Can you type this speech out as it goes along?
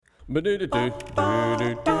Hey,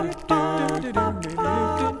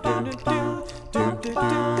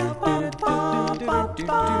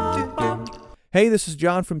 this is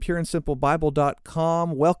John from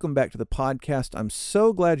PureAndSimpleBible.com. Welcome back to the podcast. I'm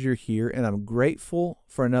so glad you're here, and I'm grateful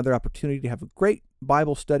for another opportunity to have a great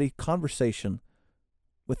Bible study conversation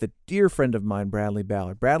with a dear friend of mine, Bradley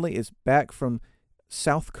Ballard. Bradley is back from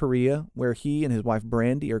South Korea, where he and his wife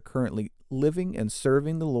Brandy are currently living and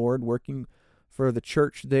serving the Lord, working for the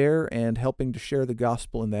church there and helping to share the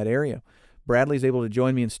gospel in that area. Bradley's able to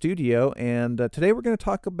join me in studio, and today we're going to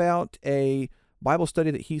talk about a Bible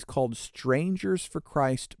study that he's called Strangers for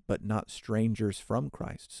Christ, but not Strangers from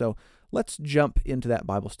Christ. So let's jump into that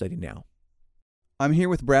Bible study now. I'm here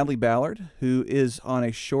with Bradley Ballard, who is on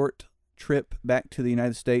a short trip back to the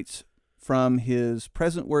United States from his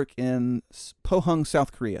present work in Pohang,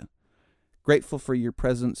 South Korea. Grateful for your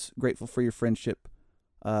presence, grateful for your friendship.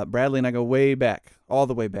 Bradley and I go way back, all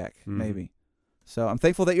the way back, maybe. So I'm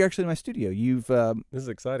thankful that you're actually in my studio. This is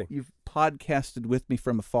exciting. You've podcasted with me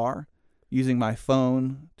from afar, using my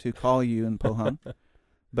phone to call you in Pohang.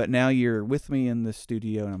 But now you're with me in the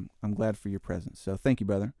studio, and I'm glad for your presence. So thank you,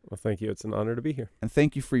 brother. Well, thank you. It's an honor to be here. And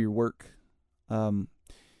thank you for your work.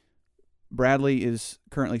 Bradley is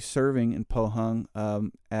currently serving in Pohang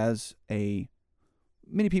as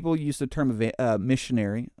many people use the term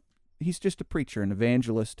missionary. He's just a preacher, an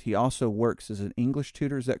evangelist. He also works as an English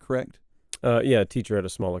tutor. Is that correct? Yeah, teacher at a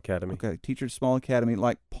small academy. Okay, teacher at a small academy,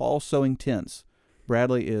 like Paul sewing tents.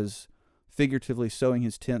 Bradley is figuratively sewing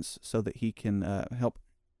his tents so that he can help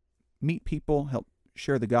meet people, help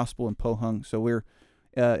share the gospel in Pohang. So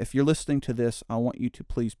if you're listening to this, I want you to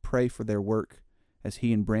please pray for their work as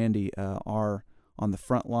he and Brandy are on the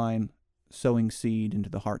front line sowing seed into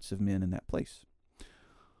the hearts of men in that place.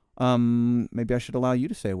 Maybe I should allow you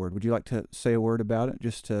to say a word. Would you like to say a word about it?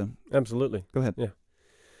 Absolutely. Go ahead. Yeah.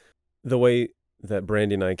 The way that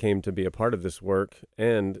Brandy and I came to be a part of this work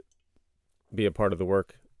and be a part of the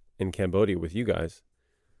work in Cambodia with you guys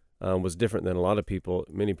was different than a lot of people.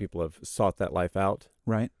 Many people have sought that life out.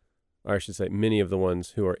 Right. Or I should say many of the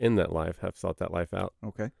ones who are in that life have sought that life out.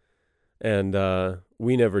 Okay. And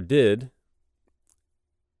we never did.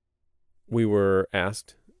 We were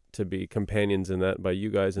asked to be companions in that by you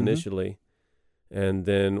guys initially. And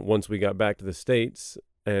then once we got back to the States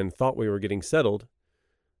and thought we were getting settled,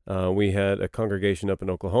 we had a congregation up in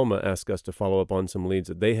Oklahoma ask us to follow up on some leads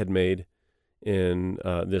that they had made in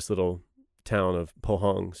this little town of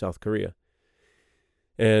Pohang, South Korea.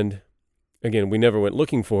 And again, we never went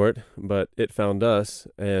looking for it, but it found us,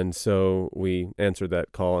 and so we answered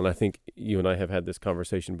that call. And I think you and I have had this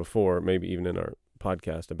conversation before, maybe even in our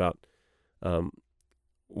podcast, about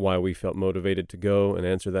why we felt motivated to go and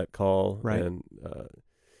answer that call. Right. And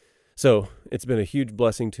so it's been a huge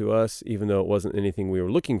blessing to us, even though it wasn't anything we were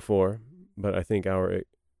looking for. But I think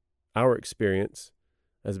our experience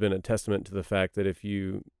has been a testament to the fact that if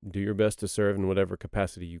you do your best to serve in whatever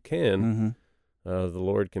capacity you can, the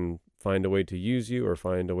Lord can find a way to use you or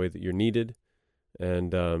find a way that you're needed.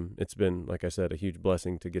 And it's been, like I said, a huge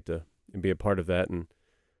blessing to get to be a part of that. And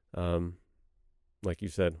like you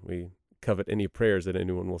said, we covet any prayers that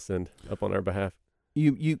anyone will send up on our behalf.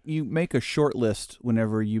 You make a short list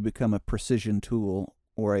whenever you become a precision tool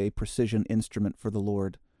or a precision instrument for the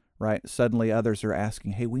Lord. Right? Suddenly others are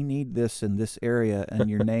asking, hey, we need this in this area,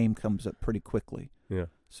 and your name comes up pretty quickly. Yeah.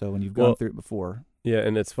 So when you've gone through it before. Yeah,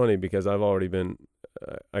 and it's funny because I've already been,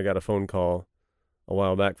 I got a phone call a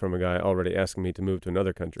while back from a guy already asking me to move to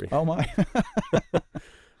another country. Oh, my.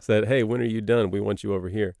 Said, hey, when are you done? We want you over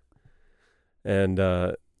here. And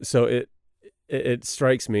so it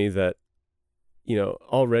strikes me that,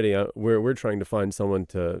 already we're trying to find someone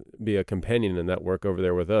to be a companion in that work over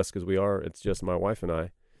there with us because it's just my wife and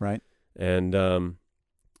I. Right. And,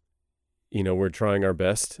 we're trying our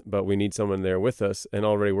best, but we need someone there with us. And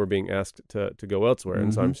already we're being asked to go elsewhere.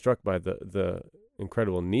 And so I'm struck by the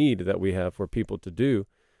incredible need that we have for people to do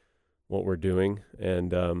what we're doing.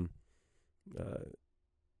 And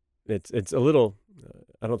it's a little,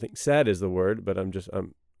 I don't think sad is the word, but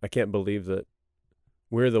I can't believe that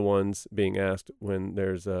we're the ones being asked when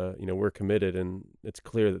there's we're committed and it's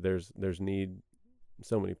clear that there's need in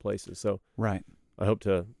so many places. So right. I hope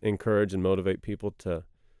to encourage and motivate people to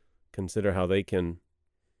consider how they can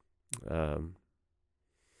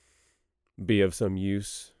be of some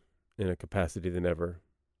use in a capacity they never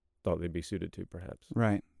thought they'd be suited to, perhaps.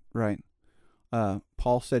 Right.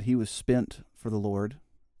 Paul said he was spent for the Lord.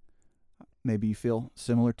 Maybe you feel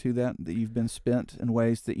similar to that you've been spent in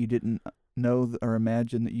ways that you didn't know or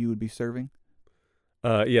imagine that you would be serving?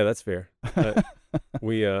 Yeah, that's fair.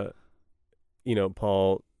 We,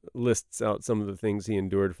 Paul lists out some of the things he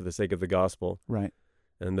endured for the sake of the gospel. Right.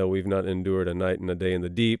 And though we've not endured a night and a day in the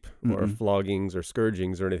deep, or floggings or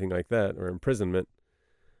scourgings or anything like that, or imprisonment,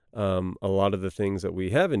 a lot of the things that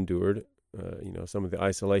we have endured, some of the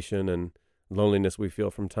isolation and loneliness we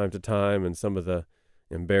feel from time to time, and some of the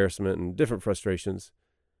embarrassment and different frustrations,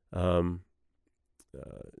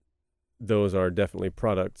 those are definitely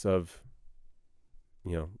products of,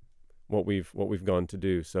 what we've gone to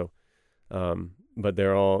do. So, but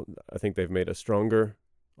I think they've made us stronger.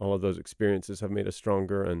 All of those experiences have made us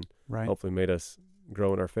stronger, and hopefully made us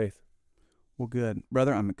grow in our faith. Well, good.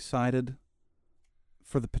 Brother, I'm excited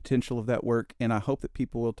for the potential of that work, and I hope that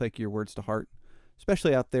people will take your words to heart,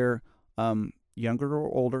 especially out there, younger or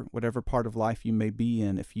older, whatever part of life you may be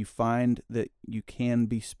in. If you find that you can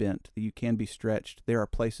be spent, that you can be stretched, there are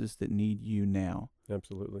places that need you now.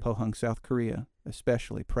 Absolutely. Pohang, South Korea,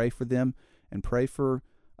 especially. Pray for them, and pray for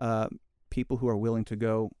people who are willing to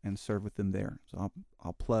go and serve with them there. So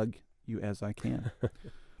I'll plug you as I can.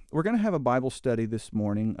 We're going to have a Bible study this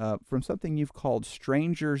morning from something you've called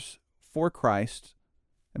Strangers for Christ,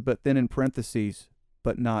 but then in parentheses,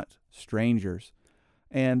 but not strangers.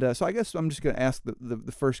 And so I guess I'm just going to ask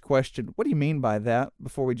the first question. What do you mean by that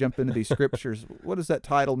before we jump into these scriptures? What does that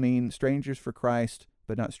title mean, Strangers for Christ,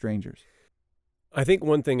 but not strangers? I think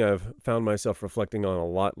one thing I've found myself reflecting on a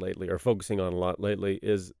lot lately, or focusing on a lot lately,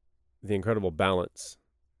 is the incredible balance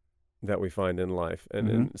that we find in life,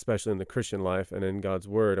 and especially in the Christian life and in God's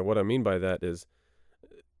Word. And what I mean by that is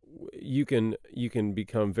you can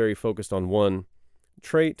become very focused on one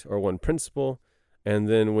trait or one principle, and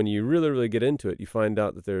then when you really, really get into it, you find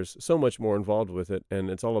out that there's so much more involved with it, and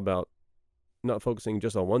it's all about not focusing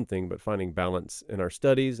just on one thing, but finding balance in our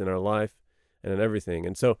studies, in our life, and in everything.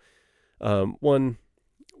 And so one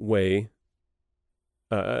way,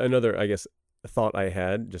 another, I guess, thought I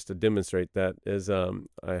had just to demonstrate that is I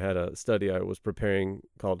had a study I was preparing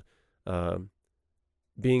called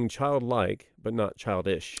Being Childlike but Not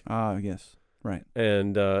Childish. Ah, yes, right.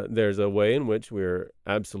 And there's a way in which we're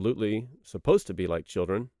absolutely supposed to be like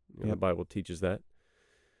children. The Bible teaches that.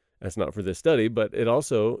 That's not for this study, but it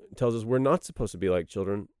also tells us we're not supposed to be like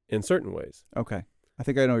children in certain ways. Okay. I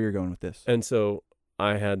think I know where you're going with this. And so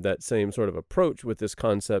I had that same sort of approach with this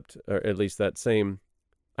concept, or at least that same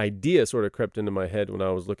idea sort of crept into my head when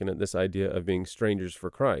I was looking at this idea of being strangers for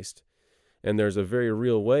Christ. And there's a very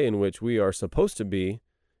real way in which we are supposed to be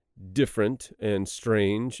different and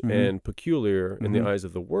strange and peculiar in the eyes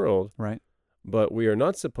of the world. Right. But we are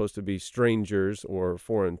not supposed to be strangers or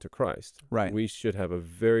foreign to Christ. Right. We should have a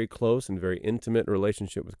very close and very intimate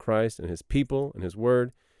relationship with Christ and his people and his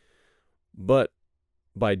word. But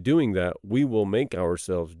by doing that, we will make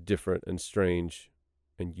ourselves different and strange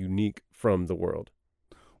and unique from the world.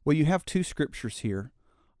 Well, you have two scriptures here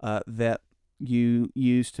that you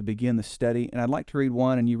use to begin the study, and I'd like to read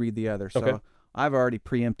one and you read the other. So okay. I've already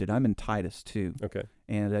preempted. I'm in Titus 2. Okay.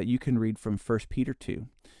 And you can read from 1 Peter 2.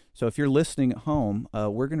 So if you're listening at home,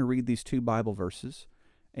 we're going to read these two Bible verses,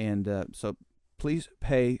 and so please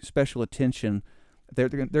pay special attention. They're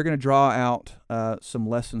going to draw out some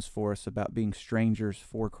lessons for us about being strangers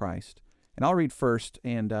for Christ. And I'll read first,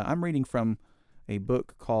 and I'm reading from a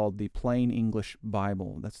book called the Plain English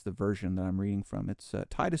Bible. That's the version that I'm reading from. It's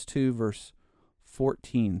Titus 2, verse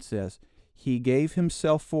 14 says, "He gave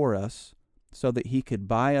himself for us so that he could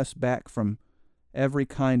buy us back from every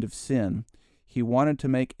kind of sin. He wanted to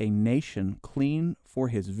make a nation clean for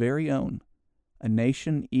his very own, a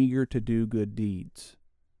nation eager to do good deeds."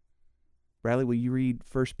 Bradley, will you read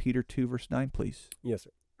 1 Peter 2, verse 9, please? Yes,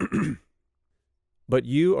 sir. "But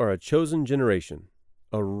you are a chosen generation,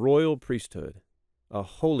 a royal priesthood, a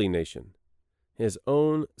holy nation, his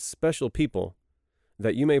own special people,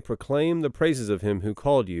 that you may proclaim the praises of him who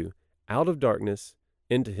called you out of darkness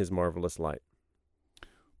into his marvelous light."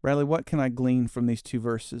 Bradley, what can I glean from these two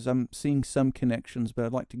verses? I'm seeing some connections, but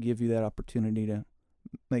I'd like to give you that opportunity to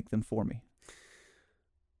make them for me.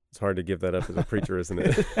 It's hard to give that up as a preacher, isn't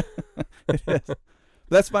it? It is.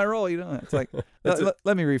 That's my role, It's like,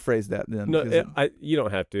 let me rephrase that then. No, you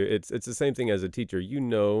don't have to. It's the same thing as a teacher. You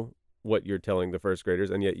know what you're telling the first graders,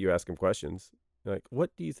 and yet you ask them questions. You're like, what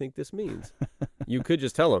do you think this means? You could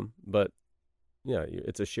just tell them, but yeah,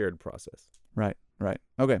 it's a shared process. Right.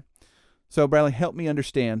 Okay. So, Bradley, help me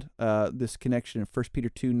understand this connection of 1 Peter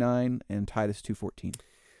 2:9 and Titus 2:14.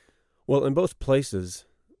 Well, in both places,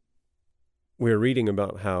 we're reading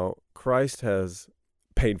about how Christ has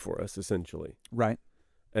paid for us, essentially. Right.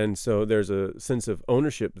 And so there's a sense of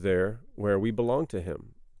ownership there where we belong to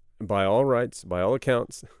him. By all rights, by all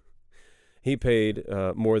accounts, he paid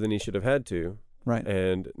more than he should have had to. Right.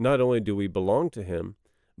 And not only do we belong to him,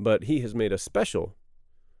 but he has made us special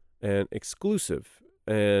and exclusive.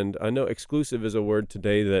 And I know exclusive is a word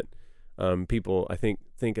today that people, I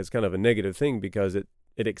think is kind of a negative thing because it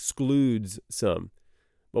excludes some.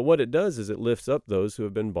 But what it does is it lifts up those who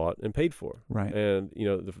have been bought and paid for. Right. And,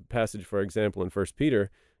 the passage, for example, in 1 Peter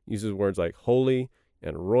uses words like holy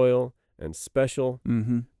and royal and special.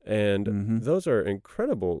 Mm-hmm. And those are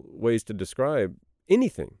incredible ways to describe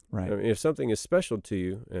anything. Right. I mean, if something is special to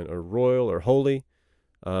you or royal or holy,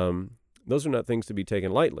 those are not things to be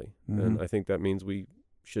taken lightly. And I think that means we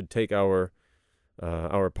should take our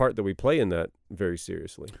part that we play in that very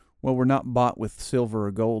seriously. Well, we're not bought with silver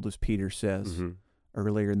or gold, as Peter says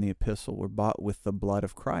earlier in the epistle. We're bought with the blood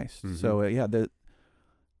of Christ. So,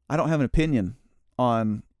 I don't have an opinion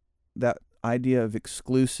on that idea of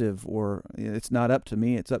exclusive, or it's not up to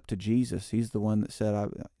me, it's up to Jesus. He's the one that said,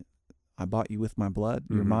 I bought you with my blood.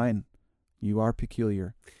 You're mine. You are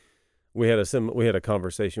peculiar. We had a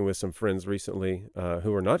conversation with some friends recently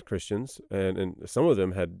who were not Christians, and some of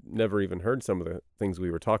them had never even heard some of the things we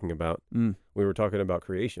were talking about. We were talking about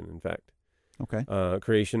creation, in fact. Okay.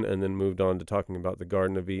 Creation, and then moved on to talking about the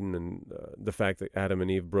Garden of Eden and the fact that Adam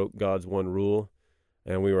and Eve broke God's one rule.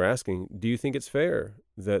 And we were asking, do you think it's fair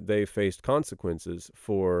that they faced consequences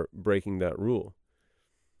for breaking that rule?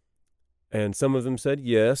 And some of them said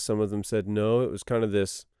yes, some of them said no. It was kind of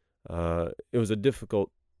this, it was a difficult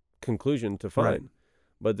conclusion to find. Right.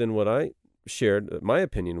 But then what I shared, my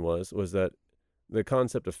opinion was that the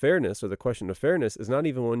concept of fairness, or the question of fairness, is not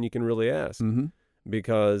even one you can really ask,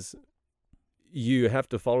 because you have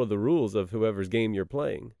to follow the rules of whoever's game you're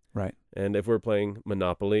playing. Right. And if we're playing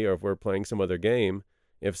Monopoly, or if we're playing some other game,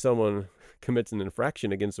 if someone commits an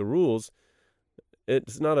infraction against the rules,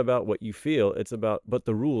 it's not about what you feel, it's about what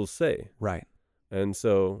the rules say. Right. And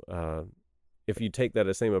so if you take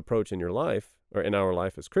that same approach in your life, or in our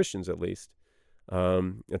life as Christians at least,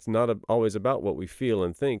 it's not always about what we feel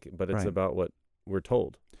and think, but it's about what we're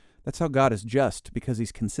told. That's how God is just, because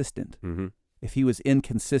he's consistent. If he was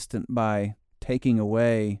inconsistent by taking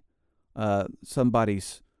away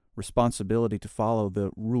somebody's responsibility to follow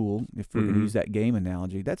the rule, if we're going to use that game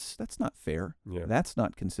analogy, that's not fair. Yeah. That's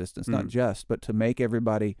not consistent. It's not just. But to make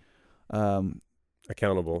everybody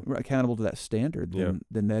accountable to that standard,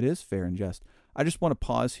 then that is fair and just. I just want to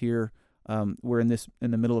pause here. We're in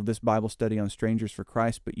the middle of this Bible study on Strangers for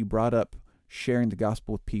Christ, but you brought up sharing the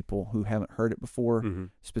gospel with people who haven't heard it before,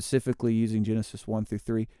 specifically using Genesis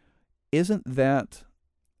 1-3. Isn't that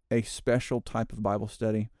a special type of Bible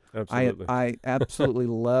study? Absolutely. I absolutely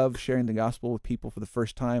love sharing the gospel with people for the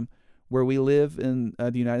first time. Where we live in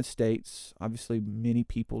the United States, obviously many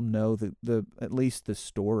people know the at least the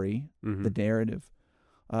story, the narrative,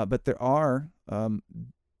 but there are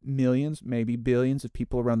millions, maybe billions of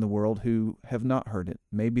people around the world who have not heard it.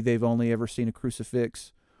 Maybe they've only ever seen a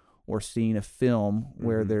crucifix or seen a film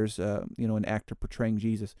where there's an actor portraying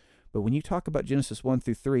Jesus. But when you talk about Genesis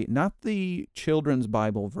 1-3, not the children's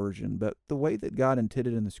Bible version, but the way that God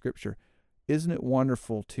intended in the Scripture, isn't it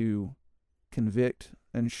wonderful to convict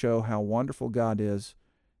and show how wonderful God is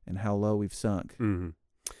and how low we've sunk?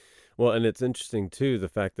 Well, and it's interesting, too, the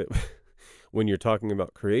fact that when you're talking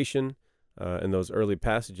about creation in those early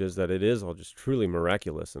passages, that it is all just truly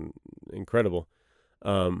miraculous and incredible.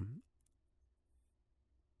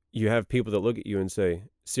 You have people that look at you and say,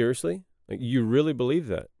 seriously? Like, you really believe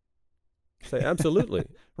that? Say, absolutely.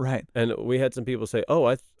 Right. And we had some people say, oh,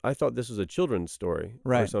 I thought this was a children's story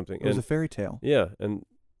or something. It was a fairy tale. Yeah, and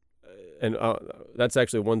that's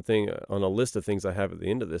actually one thing on a list of things I have at the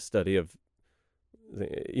end of this study of,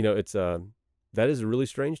 it's that is really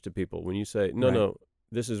strange to people when you say, no,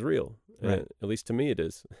 this is real. Right. At least to me it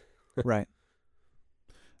is. Right.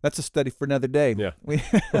 That's a study for another day. Yeah.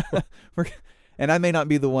 And I may not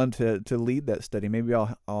be the one to lead that study. Maybe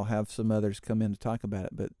I'll have some others come in to talk about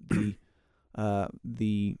it. But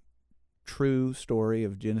the true story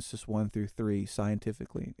of Genesis 1-3,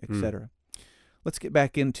 scientifically, etc. Let's get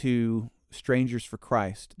back into Strangers for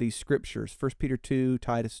Christ. These scriptures, 1 Peter 2,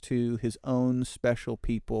 Titus 2, his own special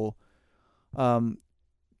people. When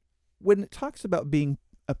it talks about being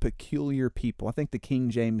a peculiar people, I think the King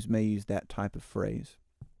James may use that type of phrase.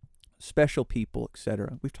 Special people,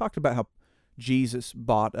 etc. We've talked about how Jesus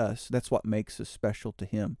bought us. That's what makes us special to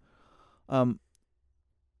him. How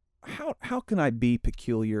can I be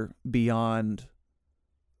peculiar beyond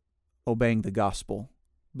obeying the gospel,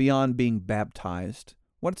 beyond being baptized?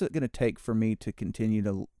 What's it going to take for me to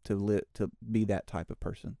continue to be that type of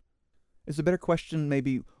person? Is a better question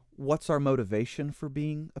maybe, what's our motivation for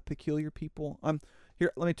being a peculiar people?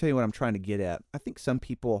 Here, let me tell you what I'm trying to get at. I think some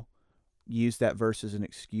people use that verse as an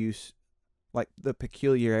excuse, like the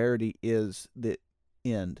peculiarity is the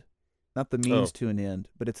end. not the means to an end,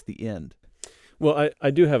 but it's the end. Well,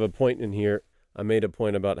 I do have a point in here. I made a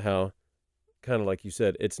point about how, kind of like you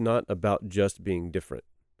said, it's not about just being different.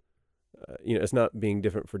 It's not being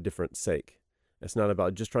different for different sake. It's not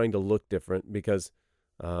about just trying to look different, because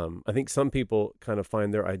I think some people kind of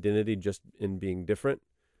find their identity just in being different.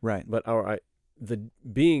 Right. But the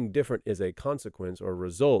being different is a consequence or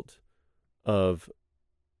result of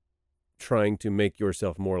trying to make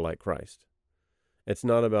yourself more like Christ. It's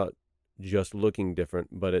not about just looking different,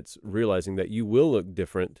 but it's realizing that you will look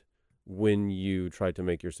different when you try to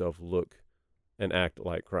make yourself look and act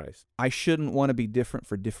like Christ. I shouldn't want to be different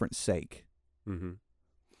for different sake. Mm-hmm.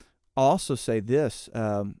 I'll also say this.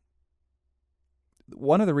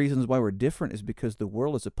 One of the reasons why we're different is because the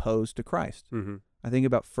world is opposed to Christ. Mm-hmm. I think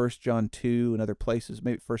about 1 John 2 and other places,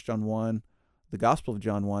 maybe 1 John 1, the Gospel of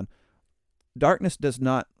John 1. Darkness does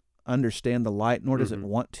not understand the light, nor does it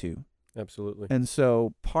want to. Absolutely. And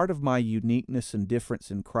so part of my uniqueness and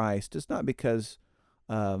difference in Christ is not because,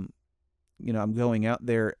 I'm going out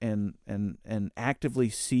there and actively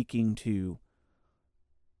seeking to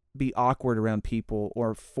be awkward around people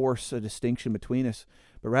or force a distinction between us,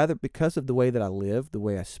 but rather because of the way that I live, the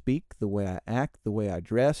way I speak, the way I act, the way I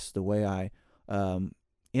dress, the way I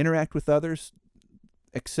interact with others,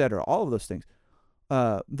 etc. All of those things.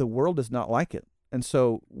 The world does not like it. And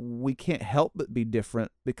so we can't help but be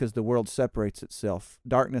different because the world separates itself.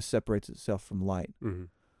 Darkness separates itself from light.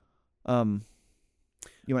 Mm-hmm.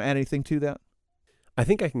 You want to add anything to that? I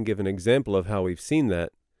think I can give an example of how we've seen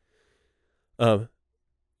that.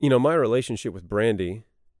 My relationship with Brandy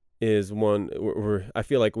is one where I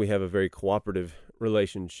feel like we have a very cooperative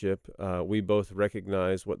relationship. We both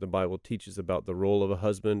recognize what the Bible teaches about the role of a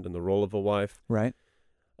husband and the role of a wife. Right.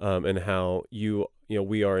 And how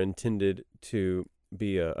we are intended to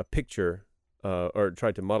be a picture or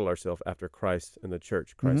try to model ourselves after Christ and the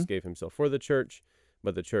church. Christ gave himself for the church,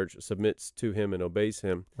 but the church submits to him and obeys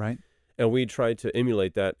him. Right. And we try to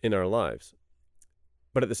emulate that in our lives.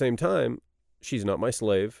 But at the same time, she's not my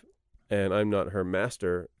slave, and I'm not her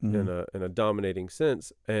master in a dominating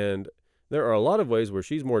sense. And there are a lot of ways where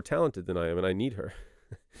she's more talented than I am, and I need her.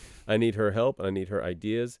 I need her help. I need her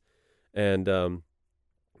ideas. And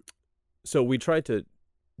so we try to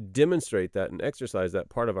demonstrate that and exercise that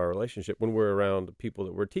part of our relationship when we're around people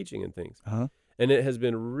that we're teaching and things. Uh-huh. And it has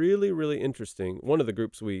been really, really interesting. One of the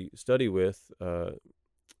groups we study with,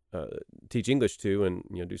 teach English to, and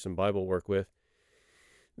do some Bible work with,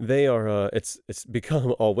 they are it's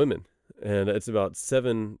become all women, and it's about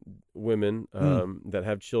 7 women that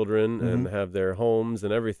have children and have their homes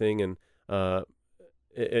and everything. And I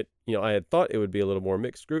had thought it would be a little more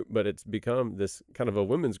mixed group, but it's become this kind of a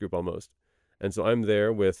women's group almost. And so I'm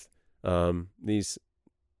there with these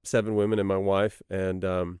 7 women and my wife,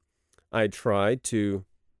 and I try to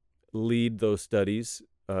lead those studies,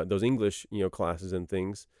 those English classes and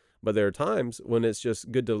things. But there are times when it's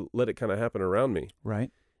just good to let it kind of happen around me.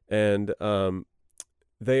 Right. And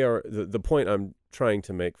they are the point I'm trying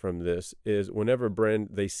to make from this is whenever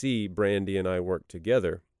they see Brandy and I work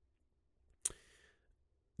together,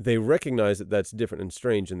 they recognize that that's different and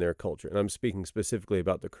strange in their culture. And I'm speaking specifically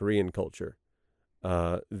about the Korean culture.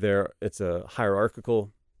 It's a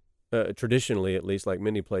hierarchical, traditionally at least, like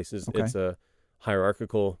many places, It's a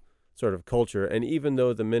hierarchical sort of culture. And even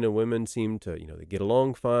though the men and women seem to, they get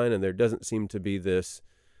along fine, and there doesn't seem to be this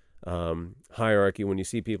hierarchy when you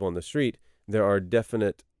see people on the street, there are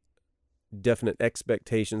definite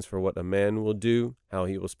expectations for what a man will do, how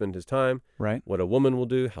he will spend his time, right? What a woman will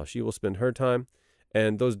do, how she will spend her time.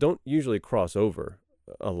 And those don't usually cross over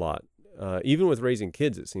a lot. Even with raising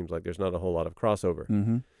kids, it seems like there's not a whole lot of crossover.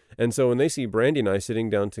 Mm-hmm. And so when they see Brandy and I sitting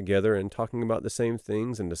down together and talking about the same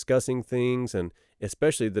things and discussing things, and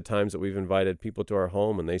especially the times that we've invited people to our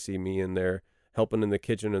home and they see me in there helping in the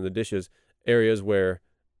kitchen and the dishes, areas where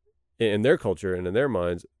in their culture and in their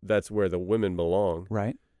minds, that's where the women belong.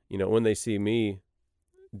 Right. When they see me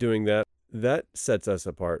doing that, that sets us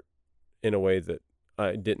apart in a way that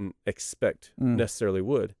I didn't expect necessarily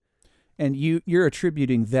would. And you're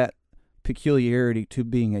attributing that peculiarity to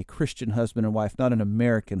being a Christian husband and wife, not an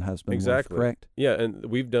American husband and wife, correct? Yeah, and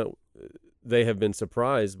they have been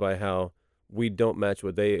surprised by how we don't match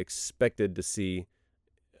what they expected to see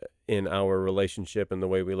in our relationship and the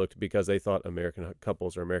way we looked, because they thought American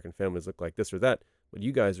couples or American families look like this or that, but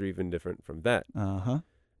you guys are even different from that. Uh-huh.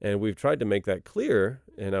 And we've tried to make that clear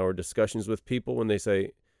in our discussions with people when they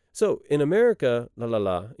say, so in America, la la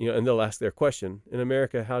la, and they'll ask their question, in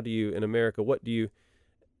America, what do you,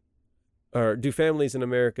 or do families in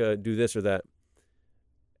America do this or that?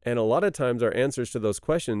 And a lot of times our answers to those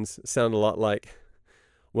questions sound a lot like,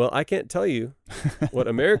 Well, I can't tell you what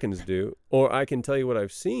Americans do, or I can tell you what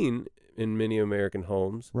I've seen in many American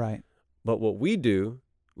homes. Right. But what we do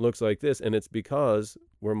looks like this, and it's because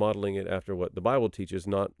we're modeling it after what the Bible teaches,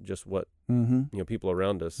 not just what people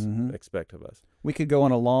around us expect of us. We could go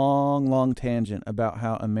on a long, long tangent about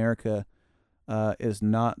how America is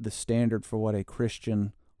not the standard for what a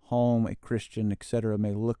Christian home, a Christian, etc.,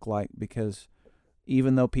 may look like, because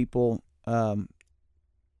even though people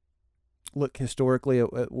look historically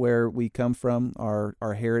at where we come from,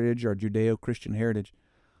 our heritage, our Judeo-Christian heritage,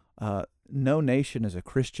 no nation is a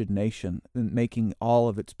Christian nation, making all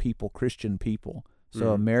of its people Christian people.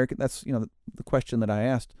 So American, that's the question that I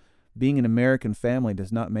asked. Being an American family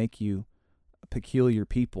does not make you a peculiar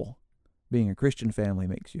people. Being a Christian family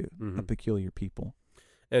makes you a peculiar people.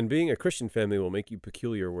 And being a Christian family will make you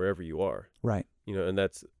peculiar wherever you are. Right. And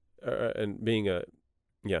that's and being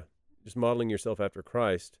just modeling yourself after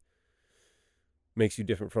Christ makes you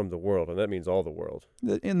different from the world, and that means all the world.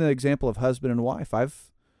 In the example of husband and wife,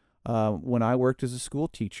 when I worked as a school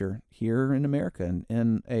teacher here in America,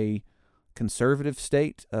 in a conservative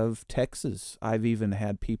state of Texas, I've even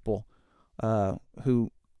had people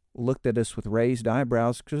who looked at us with raised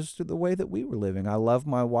eyebrows because of the way that we were living. I love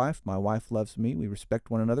my wife loves me, we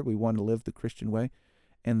respect one another, we want to live the Christian way,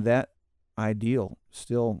 and that ideal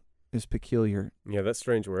still is peculiar. Yeah, that's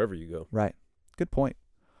strange wherever you go. Right. Good point.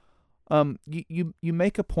 You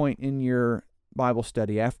make a point in your Bible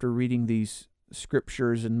study after reading these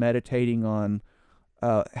scriptures and meditating on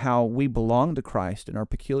how we belong to Christ, and our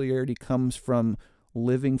peculiarity comes from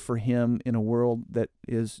living for Him in a world that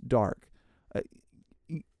is dark.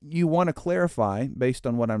 You want to clarify, based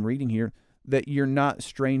on what I'm reading here, that you're not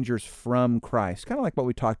strangers from Christ, kind of like what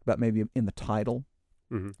we talked about maybe in the title.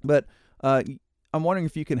 But I'm wondering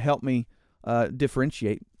if you can help me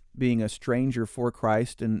differentiate being a stranger for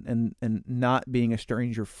Christ and not being a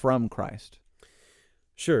stranger from Christ.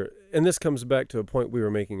 Sure. And this comes back to a point we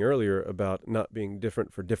were making earlier about not being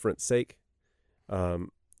different for different sake.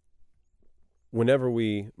 Whenever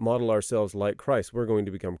we model ourselves like Christ, we're going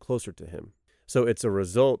to become closer to Him. So it's a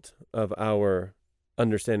result of our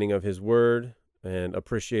understanding of His Word and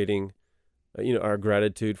appreciating our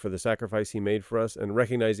gratitude for the sacrifice He made for us, and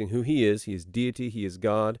recognizing who He is. He is deity, He is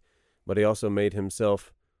God, but He also made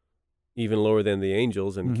Himself even lower than the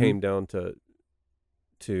angels and came down to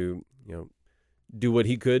do what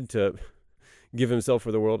He could to give Himself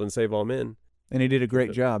for the world and save all men. And He did a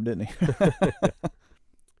great job, didn't He?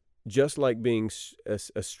 Just like being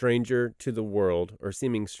a stranger to the world, or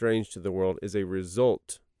seeming strange to the world, is a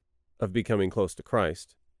result of becoming close to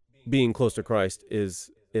Christ. Being close to Christ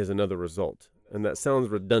is another result. And that sounds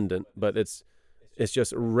redundant, but it's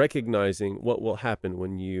just recognizing what will happen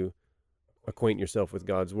when you acquaint yourself with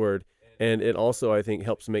God's Word. And it also, I think,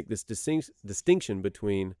 helps make this distinction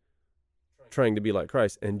between trying to be like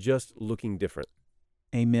Christ and just looking different.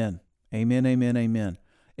 Amen. Amen, amen, amen.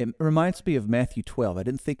 It reminds me of Matthew 12. I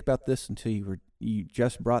didn't think about this until you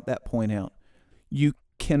just brought that point out. You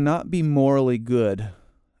cannot be morally good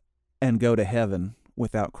and go to heaven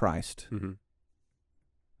without Christ. And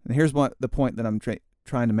here's the point that I'm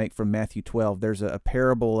trying to make from Matthew 12. There's a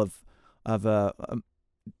parable of a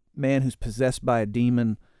man who's possessed by a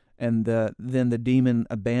demon, and then the demon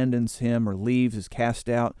abandons him or leaves, is cast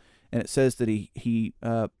out, and it says that he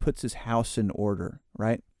puts his house in order,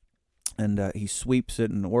 right? And he sweeps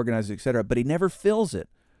it and organizes it, etc., but he never fills it,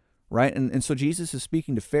 right? And so Jesus is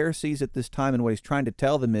speaking to Pharisees at this time, and what He's trying to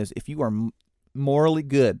tell them is, if you are morally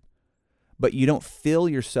good, but you don't fill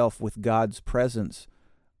yourself with God's presence,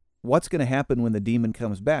 what's going to happen when the demon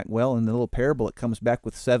comes back? Well, in the little parable, it comes back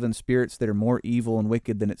with 7 spirits that are more evil and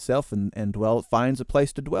wicked than itself, and finds a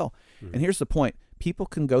place to dwell. And here's the point. People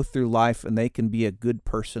can go through life and they can be a good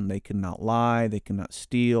person. They can not lie. They can not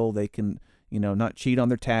steal. They can, not cheat on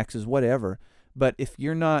their taxes, whatever. But if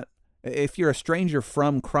you're a stranger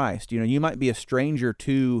from Christ, you might be a stranger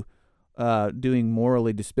to doing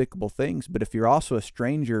morally despicable things, but if you're also a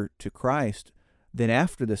stranger to Christ, then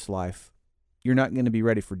after this life, you're not going to be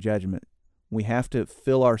ready for judgment. We have to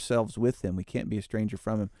fill ourselves with Him. We can't be a stranger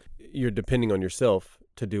from Him. You're depending on yourself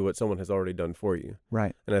to do what someone has already done for you.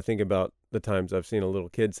 Right. And I think about the times I've seen a little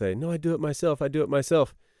kid say, "No, I do it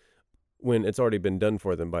myself, when it's already been done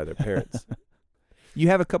for them by their parents. You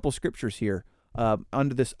have a couple scriptures here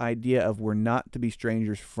under this idea of we're not to be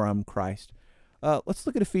strangers from Christ. Let's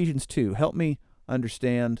look at Ephesians 2. Help me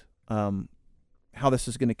understand how this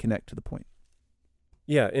is going to connect to the point.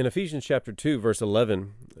 Yeah, in Ephesians chapter 2, verse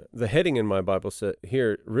 11, the heading in my Bible set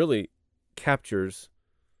here really captures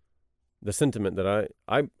the sentiment that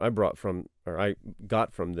I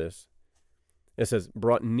got from this. It says,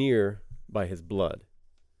 brought near by His blood.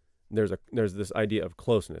 there's this idea of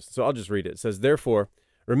closeness. So I'll just read it. It says, "Therefore,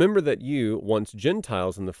 remember that you, once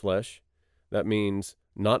Gentiles in the flesh," that means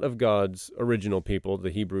not of God's original people,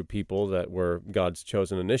 the Hebrew people that were God's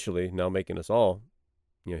chosen initially, now making us all,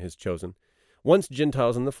 his chosen. "Once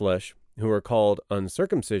Gentiles in the flesh, who are called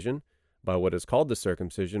uncircumcision by what is called the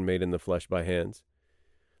circumcision made in the flesh by hands,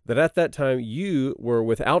 that at that time you were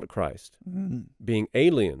without Christ, being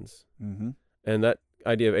aliens." And that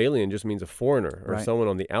idea of alien just means a foreigner or someone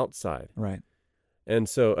on the outside. Right. And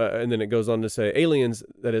so, and then it goes on to say, "Aliens,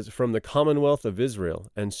 that is, from the commonwealth of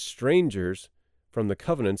Israel, and strangers from the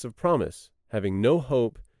covenants of promise, having no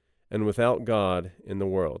hope and without God in the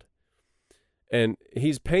world." And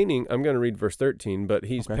he's painting, I'm going to read verse 13, but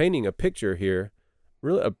he's painting a picture here,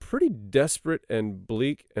 really a pretty desperate and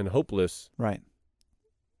bleak and hopeless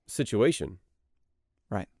situation.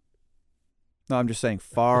 Right. No, I'm just saying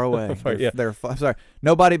far away. Yeah. Sorry.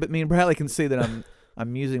 Nobody but me and Bradley can see that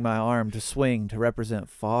I'm using my arm to swing to represent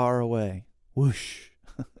far away. Whoosh.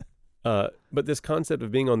 But this concept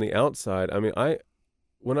of being on the outside, I mean,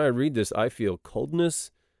 when I read this, I feel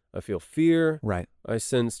coldness, I feel fear. Right. I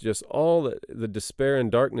sense just all the despair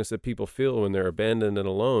and darkness that people feel when they're abandoned and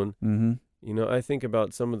alone. I think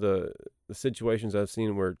about some of the situations I've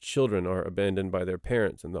seen where children are abandoned by their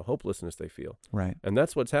parents and the hopelessness they feel. Right. And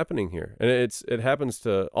that's what's happening here. And it happens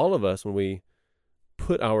to all of us when we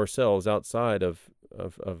put ourselves outside of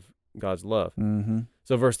God's love.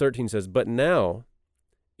 So verse 13 says, "But now,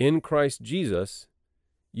 in Christ Jesus,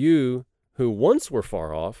 you who once were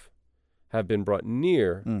far off have been brought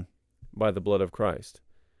near by the blood of Christ."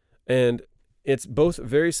 And it's both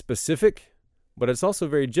very specific, but it's also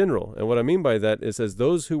very general. And what I mean by that is, as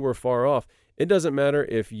those who were far off, it doesn't matter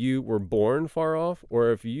if you were born far off or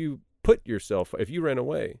if you if you ran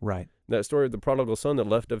away. Right. That story of the prodigal son that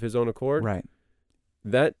left of his own accord. Right.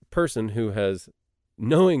 That person who has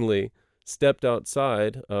knowingly stepped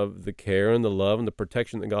outside of the care and the love and the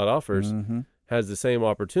protection that God offers has the same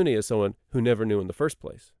opportunity as someone who never knew in the first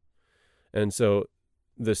place. And so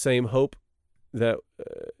the same hope that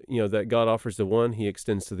that God offers to one, he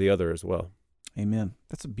extends to the other as well. Amen.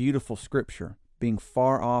 That's a beautiful scripture, being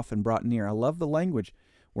far off and brought near. I love the language.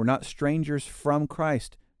 We're not strangers from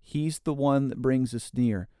Christ. He's the one that brings us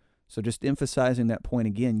near. So just emphasizing that point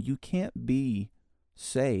again, you can't be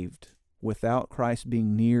saved without Christ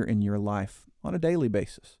being near in your life on a daily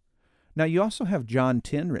basis. Now, you also have John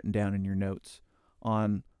 10 written down in your notes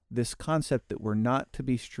on this concept that we're not to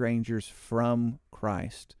be strangers from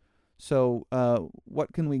Christ. So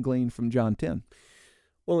what can we glean from John 10?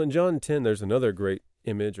 Well, in John 10, there's another great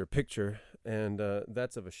image or picture, and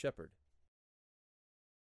that's of a shepherd.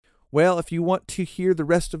 Well, if you want to hear the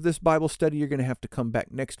rest of this Bible study, you're going to have to come back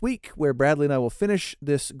next week, where Bradley and I will finish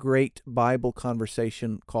this great Bible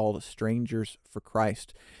conversation called Strangers for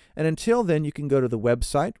Christ. And until then, you can go to the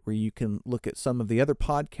website where you can look at some of the other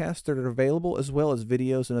podcasts that are available, as well as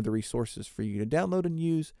videos and other resources for you to download and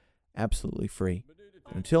use absolutely free.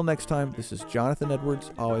 And until next time, this is Jonathan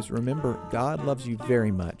Edwards. Always remember, God loves you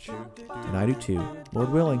very much, and I do too.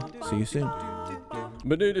 Lord willing, see you soon.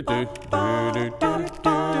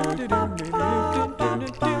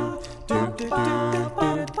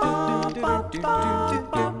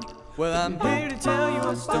 Well, I'm here to tell you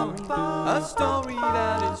a story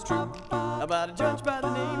that is true, about a judge by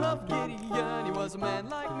the name of Gideon. He was a man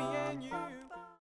like me and you.